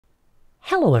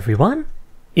Hello everyone,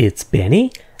 it's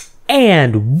Benny,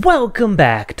 and welcome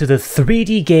back to the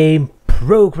 3D game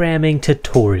programming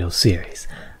tutorial series.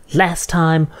 Last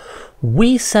time,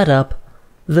 we set up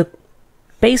the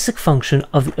basic function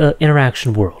of the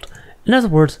interaction world. In other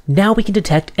words, now we can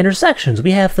detect intersections.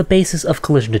 We have the basis of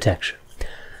collision detection.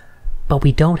 But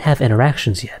we don't have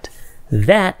interactions yet.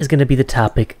 That is going to be the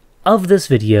topic of this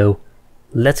video.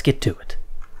 Let's get to it.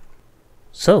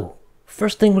 So,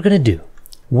 first thing we're going to do,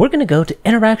 we're going to go to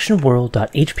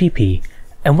interactionworld.hpp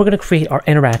and we're going to create our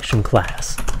interaction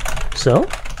class. So,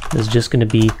 this is just going to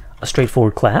be a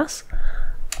straightforward class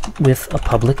with a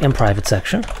public and private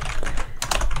section.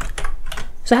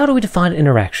 So how do we define an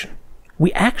interaction?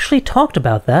 We actually talked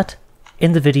about that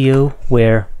in the video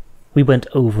where we went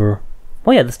over,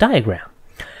 this diagram.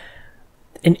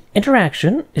 An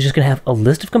interaction is just going to have a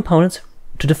list of components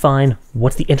to define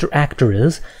what the interactor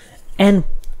is and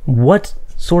what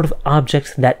sort of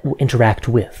object that will interact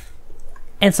with,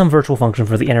 and some virtual function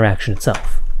for the interaction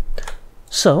itself.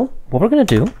 So what we're going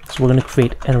to do is we're going to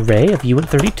create an array of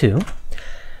uint32,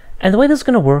 and the way this is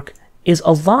going to work is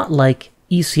a lot like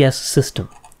ECS system.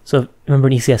 So remember,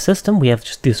 in ECS system we have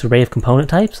just this array of component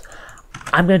types.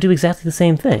 I'm going to do exactly the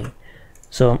same thing,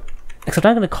 so except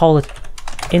I'm going to call it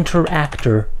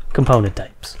interactor component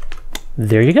types.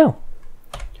 There you go.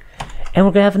 And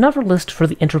we're going to have another list for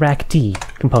the interactee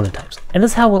component types. And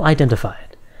this is how we'll identify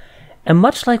it. And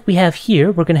much like we have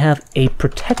here, we're going to have a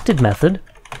protected method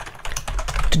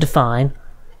to define,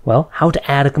 how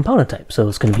to add a component type. So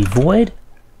it's going to be void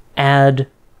add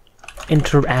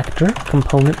interactor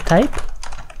component type,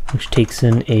 which takes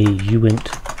in a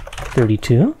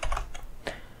uint32.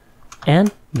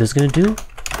 And this is going to do,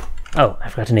 I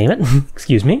forgot to name it.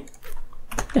 Excuse me.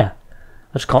 Yeah,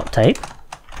 let's call it type.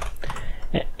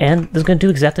 And this is going to do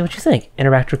exactly what you think.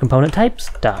 Interactor component types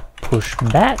dot push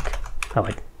back.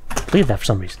 I deleted that for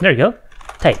some reason. There you go.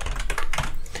 Type.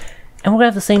 And we're going to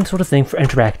have the same sort of thing for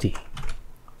interactee.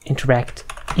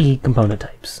 Interactee component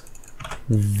types.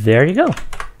 There you go.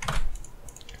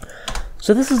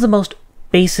 So this is the most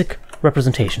basic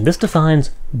representation. This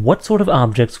defines what sort of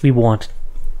objects we want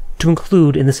to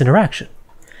include in this interaction.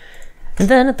 And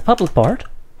then at the public part,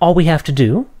 all we have to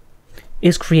do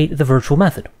is create the virtual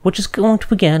method, which is going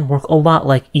to again work a lot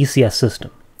like ECS system.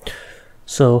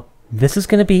 So this is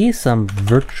going to be some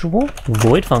virtual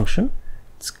void function.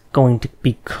 It's going to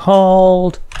be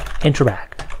called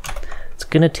interact. It's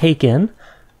going to take in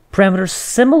parameters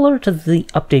similar to the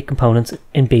update components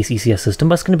in base ECS system,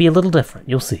 but it's going to be a little different.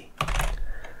 You'll see.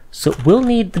 So we'll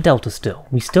need the delta still.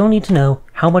 We still need to know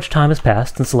how much time has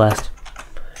passed since the last,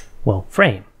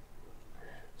 frame.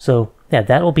 So yeah,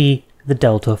 that will be the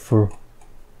delta for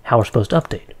how we're supposed to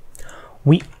update.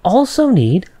 We also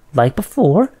need, like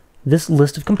before, this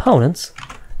list of components,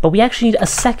 but we actually need a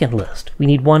second list. We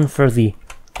need one for the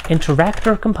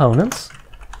interactor components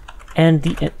and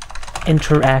the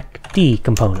interactee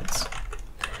components.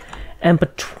 And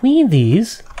between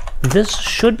these, this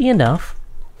should be enough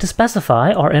to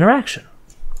specify our interaction.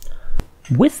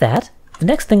 With that, the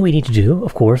next thing we need to do,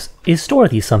 of course, is store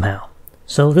these somehow.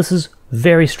 So this is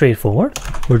very straightforward.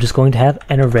 We're just going to have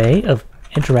an array of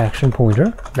interaction pointer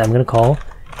that I'm going to call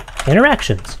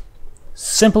interactions.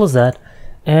 Simple as that.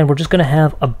 And we're just going to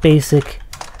have a basic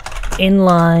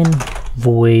inline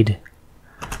void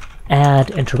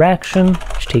add interaction,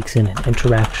 which takes in an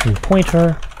interaction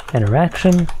pointer,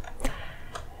 interaction,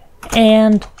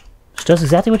 and just does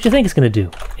exactly what you think it's going to do.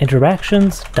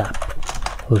 Interactions dot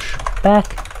push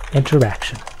back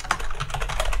interaction.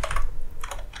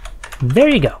 There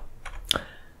you go.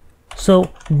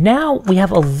 So now we have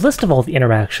a list of all the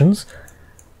interactions,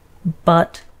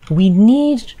 but we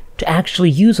need to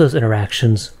actually use those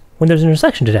interactions when there's an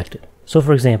intersection detected. So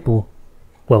for example,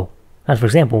 not for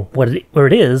example, where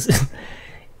it is,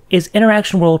 is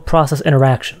interaction world process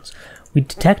interactions. We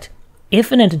detect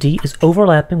if an entity is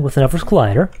overlapping with another's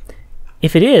collider.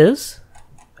 If it is,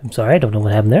 I'm sorry, I don't know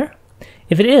what happened there.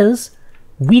 If it is,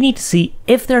 we need to see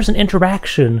if there's an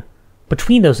interaction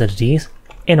between those entities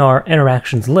in our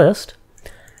interactions list,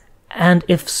 and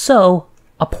if so,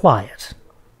 apply it.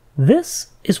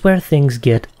 This is where things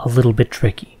get a little bit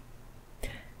tricky.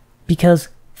 Because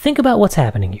think about what's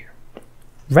happening here.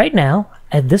 Right now,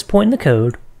 at this point in the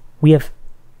code, we have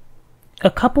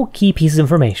a couple key pieces of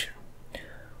information.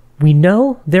 We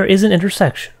know there is an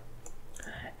intersection,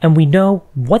 and we know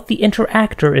what the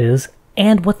interactor is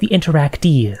and what the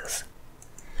interactee is.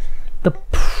 The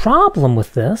problem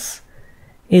with this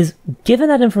is, given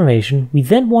that information, we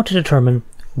then want to determine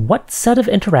what set of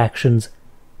interactions,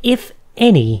 if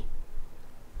any,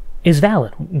 is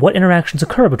valid. What interactions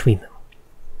occur between them.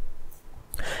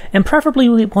 And preferably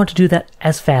we want to do that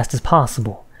as fast as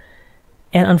possible.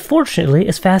 And unfortunately,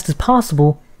 as fast as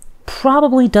possible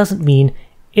probably doesn't mean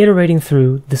iterating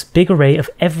through this big array of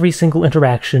every single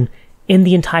interaction in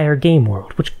the entire game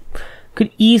world, which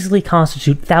could easily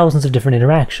constitute thousands of different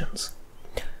interactions.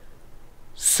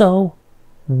 So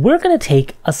we're going to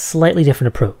take a slightly different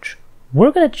approach.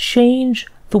 We're going to change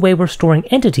the way we're storing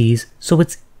entities so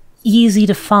it's easy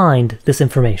to find this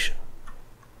information.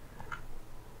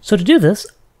 So to do this,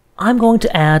 I'm going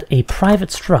to add a private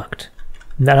struct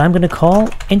that I'm going to call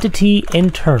entity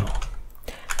internal.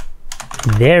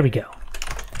 There we go.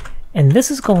 And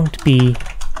this is going to be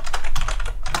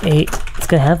it's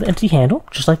going to have the entity handle,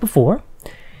 just like before,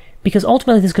 because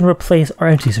ultimately this is going to replace our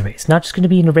entities array. It's not just going to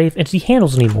be an array of entity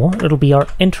handles anymore, it'll be our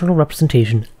internal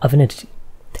representation of an entity.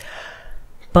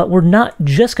 But we're not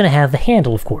just going to have the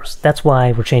handle, of course. That's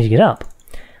why we're changing it up.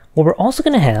 What we're also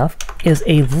going to have is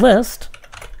a list,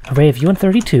 array of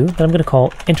UN32, that I'm going to call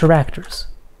interactors,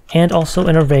 and also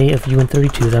an array of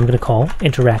UN32 that I'm going to call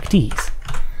interactees.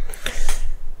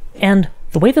 And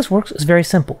the way this works is very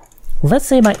simple. Let's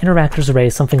say my interactors array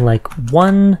is something like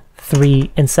 1,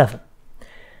 3, and 7.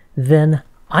 Then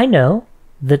I know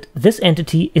that this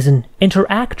entity is an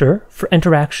interactor for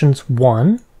interactions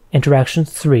 1, interaction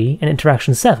 3, and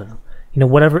interaction 7.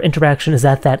 Whatever interaction is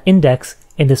at that index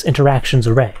in this interactions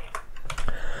array.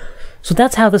 So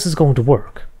that's how this is going to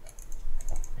work.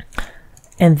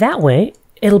 And that way,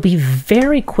 it'll be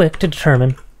very quick to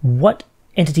determine what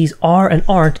entities are and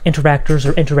aren't interactors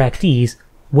or interactees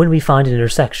when we find an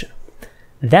intersection.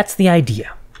 That's the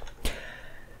idea.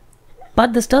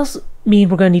 But this does mean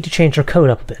we're going to need to change our code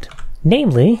up a bit.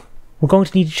 Namely, we're going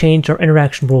to need to change our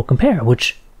interaction rule compare,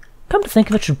 which, come to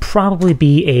think of it, should probably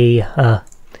be a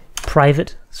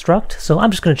private struct, so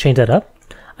I'm just going to change that up.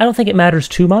 I don't think it matters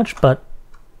too much, but,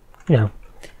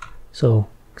 so,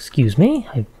 excuse me,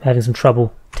 I'm having some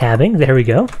trouble tabbing, there we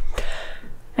go.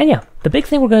 And yeah, the big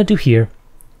thing we're going to do here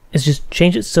is just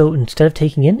change it so instead of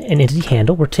taking in an entity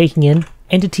handle, we're taking in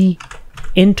entity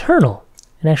internal.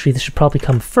 And actually, this should probably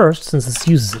come first since this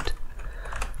uses it.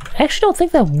 I actually don't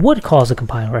think that would cause a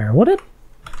compiler error, would it?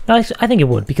 No, I think it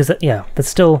would, because, that's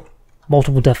still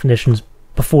multiple definitions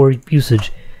before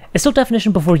usage. It's still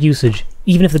definition before usage,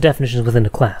 even if the definition is within a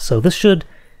class. So this should,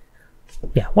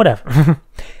 whatever.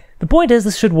 The point is,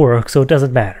 this should work, so it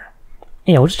doesn't matter.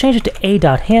 We'll just change it to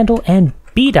a.handle and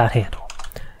b.handle.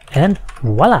 And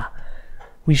voila!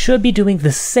 We should be doing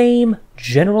the same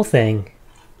general thing,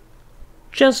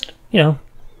 just,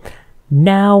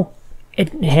 now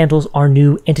it handles our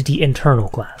new entity internal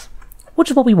class,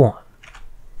 which is what we want.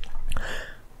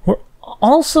 We're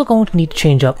also going to need to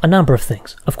change up a number of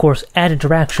things. Of course, add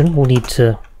interaction, we'll need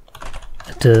to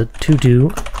do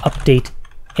update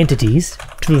entities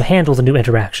to handle the new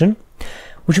interaction,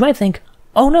 which you might think,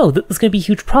 oh no, this is going to be a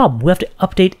huge problem. We have to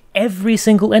update every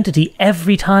single entity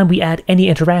every time we add any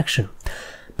interaction.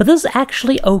 But this is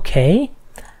actually okay,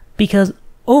 because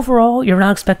overall, you're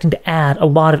not expecting to add a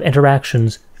lot of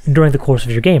interactions during the course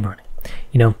of your game running.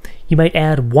 You might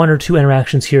add 1 or 2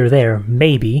 interactions here or there,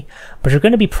 maybe, but you're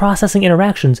going to be processing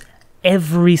interactions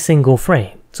every single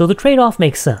frame. So the trade-off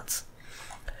makes sense.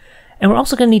 And we're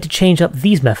also going to need to change up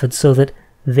these methods so that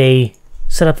they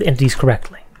set up the entities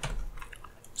correctly.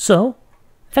 So,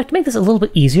 in fact, to make this a little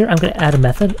bit easier, I'm going to add a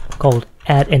method called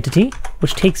addEntity,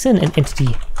 which takes in an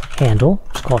entity handle,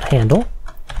 which is called handle.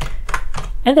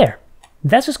 And there.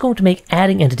 That's just going to make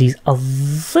adding entities a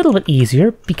little bit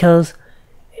easier because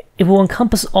it will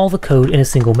encompass all the code in a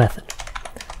single method.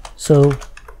 So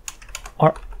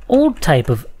our old type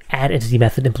of addEntity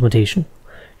method implementation,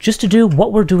 just to do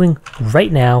what we're doing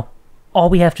right now, all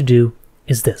we have to do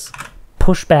is this.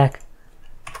 Push back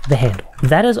the handle.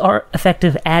 That is our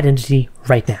effective addEntity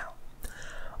right now.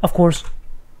 Of course,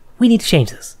 we need to change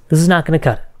this. This is not going to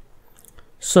cut it.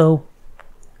 So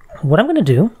what I'm going to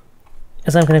do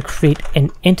is I'm going to create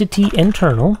an entity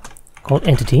internal called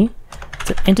entity. It's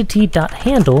an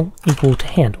entity.handle equal to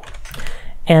handle.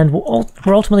 And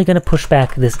we're ultimately going to push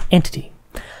back this entity.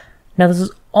 Now this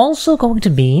is also going to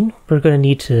mean we're going to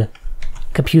need to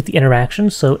compute the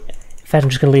interaction. So in fact, I'm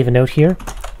just going to leave a note here.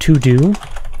 To do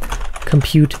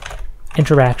compute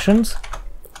interactions.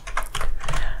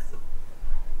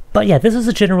 But yeah, this is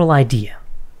a general idea.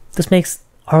 This makes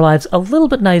our lives a little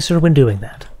bit nicer when doing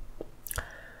that.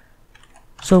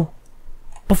 So,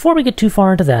 before we get too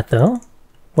far into that though,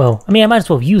 well, I might as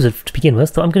well use it to begin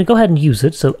with, so I'm going to go ahead and use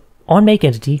it. So, on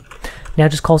makeEntity, now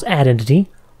just calls addEntity.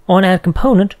 On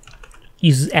addComponent,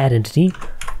 uses addEntity.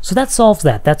 So that solves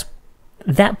that. That's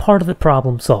that part of the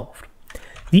problem solved.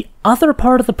 The other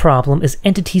part of the problem is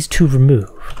entities to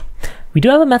remove. We do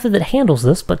have a method that handles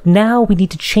this, but now we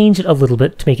need to change it a little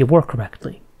bit to make it work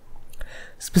correctly.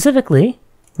 Specifically,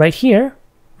 right here,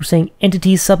 we're saying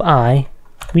entities sub I.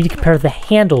 We need to compare the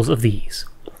handles of these.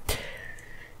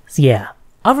 So yeah,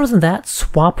 other than that,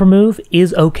 swap remove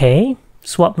is okay.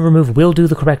 Swap remove will do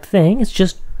the correct thing. It's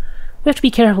just we have to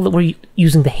be careful that we're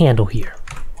using the handle here.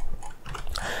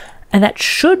 And that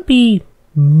should be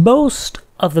most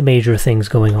of the major things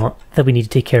going on that we need to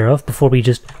take care of before we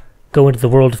just go into the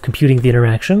world of computing the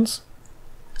interactions.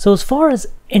 So as far as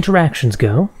interactions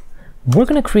go, we're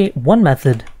going to create one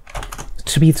method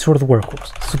to be sort of the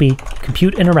workhorse. This will be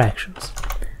compute interactions.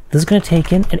 This is going to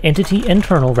take in an entity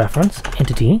internal reference,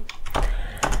 entity,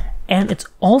 and it's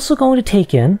also going to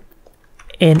take in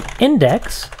an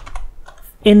index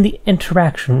in the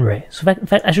interaction array. So in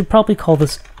fact, I should probably call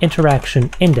this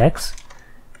interaction index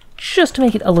just to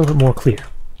make it a little bit more clear.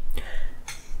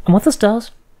 And what this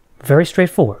does, very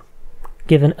straightforward.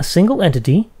 Given a single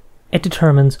entity, it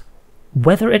determines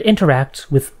whether it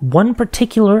interacts with one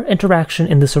particular interaction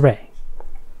in this array.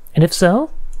 And if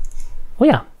so, well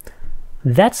yeah,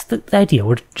 that's the idea.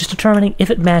 We're just determining if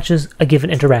it matches a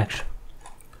given interaction.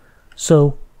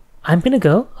 So I'm going to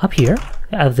go up here,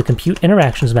 out of the compute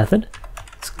interactions method.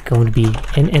 It's going to be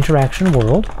an interaction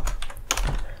world.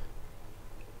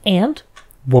 And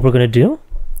what we're going to do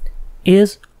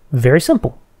is very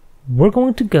simple. We're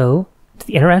going to go to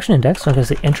the interaction index. So I'm going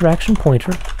to say interaction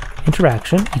pointer,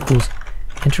 interaction equals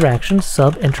interaction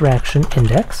sub interaction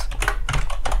index.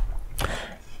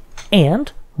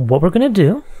 And what we're going to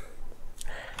do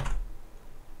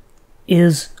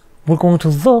is we're going to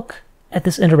look at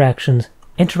this interaction's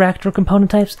interactor component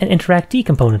types and interactee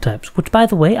component types, which by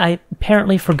the way, I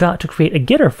apparently forgot to create a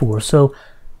getter for, so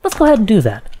let's go ahead and do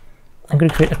that. I'm going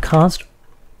to create a const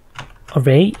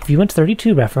array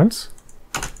view32 reference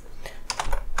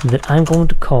that I'm going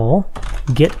to call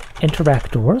get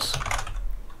interactors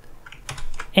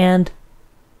and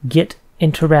get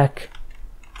interactees.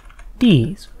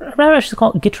 Or rather, I should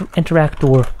call it get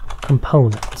interactor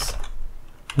components.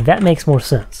 That makes more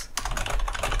sense.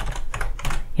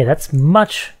 Yeah, that's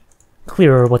much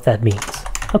clearer what that means.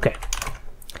 Okay.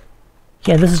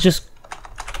 Yeah, this is just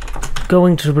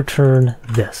going to return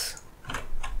this.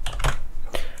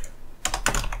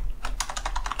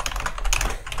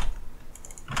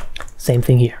 Same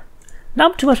thing here.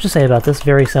 Not too much to say about this,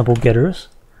 very simple getters.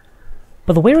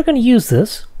 But the way we're going to use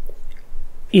this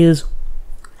is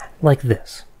like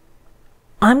this.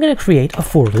 I'm going to create a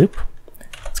for loop.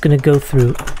 It's going to go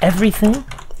through everything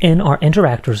in our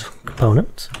interactors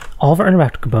components, all of our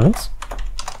interactor components,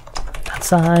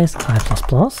 size, I++,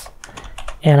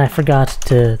 and I forgot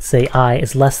to say I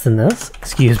is less than this,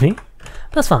 excuse me,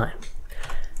 that's fine.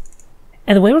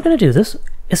 And the way we're going to do this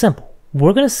is simple.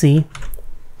 We're going to see,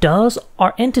 does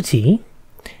our entity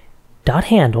dot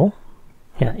handle,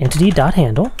 entity dot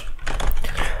handle,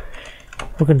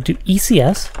 we're going to do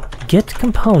ECS get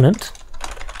component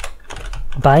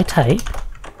by type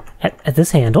at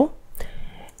this handle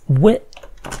with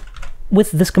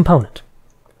this component,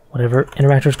 whatever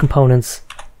interactors components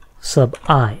sub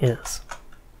I is,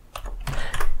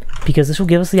 because this will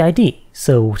give us the ID.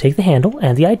 So we'll take the handle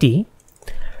and the ID,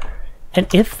 and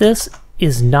if this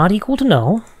is not equal to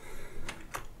null,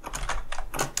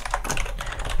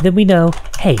 then we know,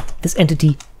 hey, this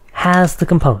entity has the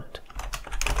component.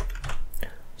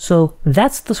 So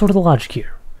that's the sort of the logic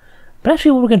here. But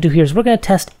actually what we're going to do here is we're going to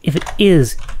test if it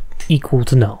is equal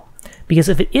to null. Because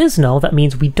if it is null, that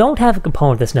means we don't have a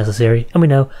component that's necessary, and we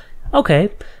know, okay,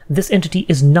 this entity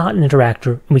is not an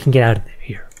interactor, and we can get out of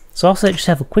here. So I'll just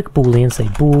have a quick boolean, say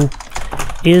bool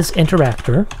is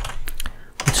interactor,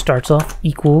 which starts off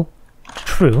equal to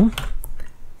true.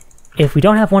 If we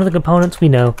don't have one of the components, we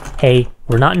know, hey,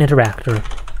 we're not an interactor,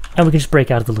 and we can just break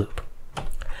out of the loop.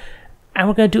 And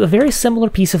we're going to do a very similar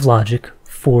piece of logic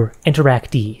for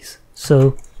interactees.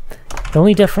 So the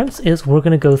only difference is we're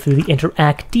going to go through the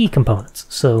interactee components.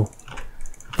 So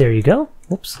there you go.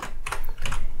 Whoops.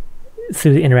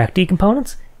 Through the interactee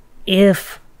components.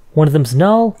 If one of them's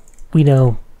null, we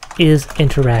know is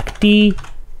interactee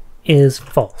is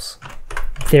false.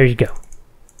 There you go.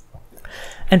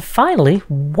 And finally,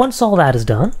 once all that is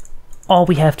done, all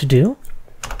we have to do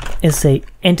is say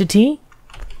entity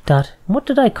dot, what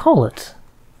did I call it?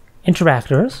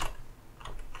 Interactors.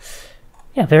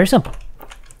 Yeah, very simple.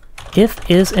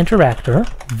 If is interactor,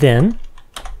 then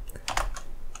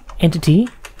entity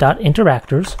dot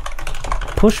interactors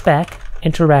push back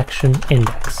interaction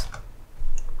index.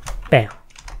 Bam.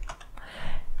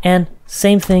 And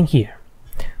same thing here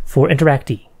for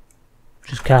interactee.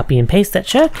 Just copy and paste that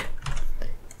check.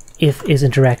 If is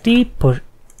interactee, push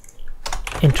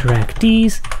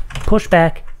interactees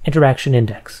pushback interaction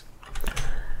index.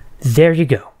 There you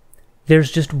go.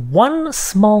 There's just one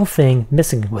small thing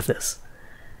missing with this,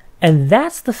 and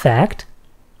that's the fact,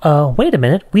 wait a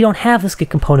minute, we don't have this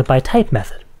getComponentByType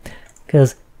method,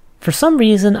 because for some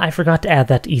reason I forgot to add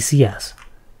that to ECS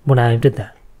when I did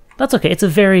that. That's okay, it's a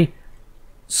very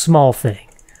small thing.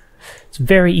 It's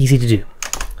very easy to do.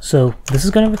 So this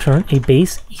is going to return a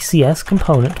base ECS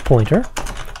component pointer.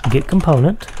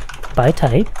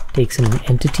 GetComponentByType takes in an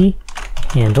entity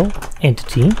handle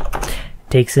entity,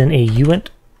 takes in a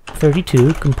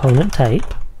uint32 component type.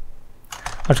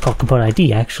 I'll just call it component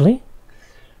ID actually.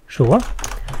 Sure.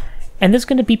 And this is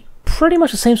going to be pretty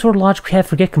much the same sort of logic we have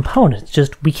for getComponent, it's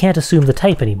just we can't assume the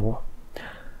type anymore.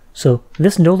 So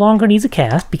this no longer needs a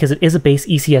cast because it is a base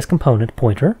ECS component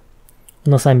pointer.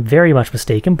 Unless I'm very much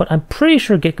mistaken, but I'm pretty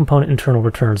sure getComponent internal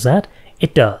returns that.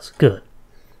 It does. Good.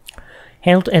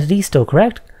 Handle to entity still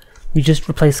correct. We just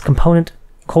replace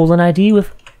component:ID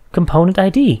with component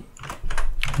ID.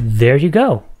 There you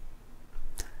go.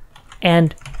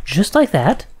 And just like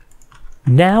that,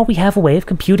 now we have a way of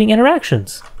computing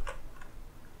interactions.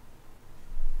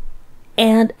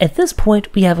 And at this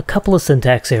point, we have a couple of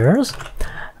syntax errors.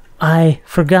 I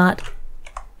forgot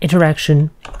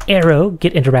interaction arrow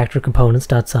get interactor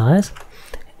components.size,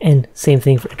 and same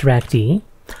thing for interactD.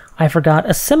 I forgot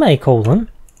a semicolon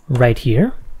right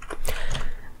here.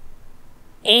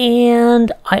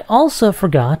 And I also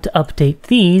forgot to update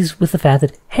these with the fact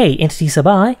that, hey, entity sub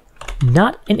I,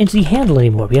 not an entity handle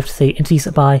anymore. We have to say entity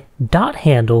sub I dot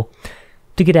handle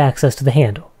to get access to the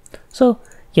handle. So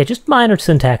yeah, just minor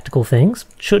syntactical things.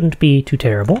 Shouldn't be too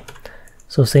terrible.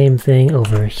 So same thing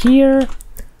over here.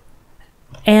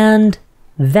 And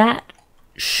that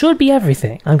should be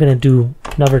everything. I'm going to do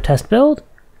another test build,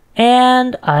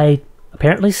 and I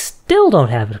apparently still don't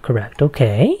have it correct.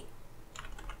 Okay.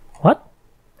 What?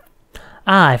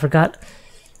 Ah, I forgot.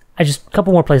 A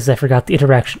couple more places I forgot the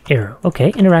interaction arrow.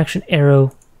 Okay, interaction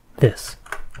arrow this.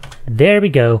 There we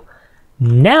go.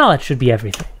 Now it should be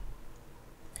everything.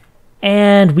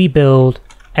 And we build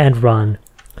and run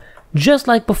just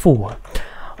like before.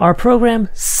 Our program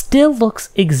still looks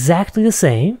exactly the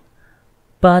same,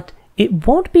 but it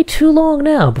won't be too long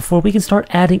now before we can start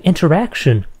adding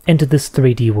interaction into this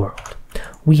 3D world.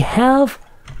 We have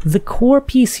the core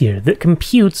piece here that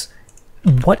computes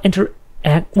what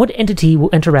entity will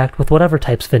interact with whatever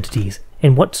types of entities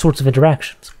and what sorts of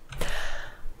interactions.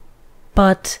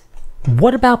 But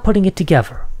what about putting it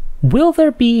together? Will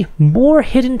there be more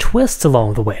hidden twists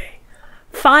along the way?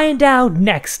 Find out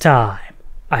next time!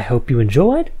 I hope you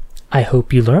enjoyed, I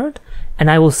hope you learned,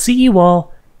 and I will see you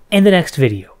all in the next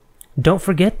video. Don't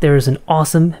forget there is an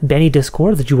awesome Benny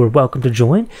Discord that you are welcome to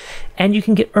join, and you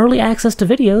can get early access to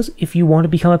videos if you want to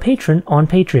become a patron on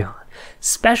Patreon.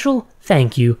 Special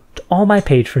thank you to all my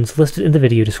patrons listed in the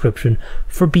video description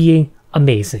for being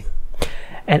amazing.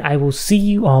 And I will see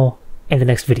you all in the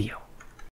next video.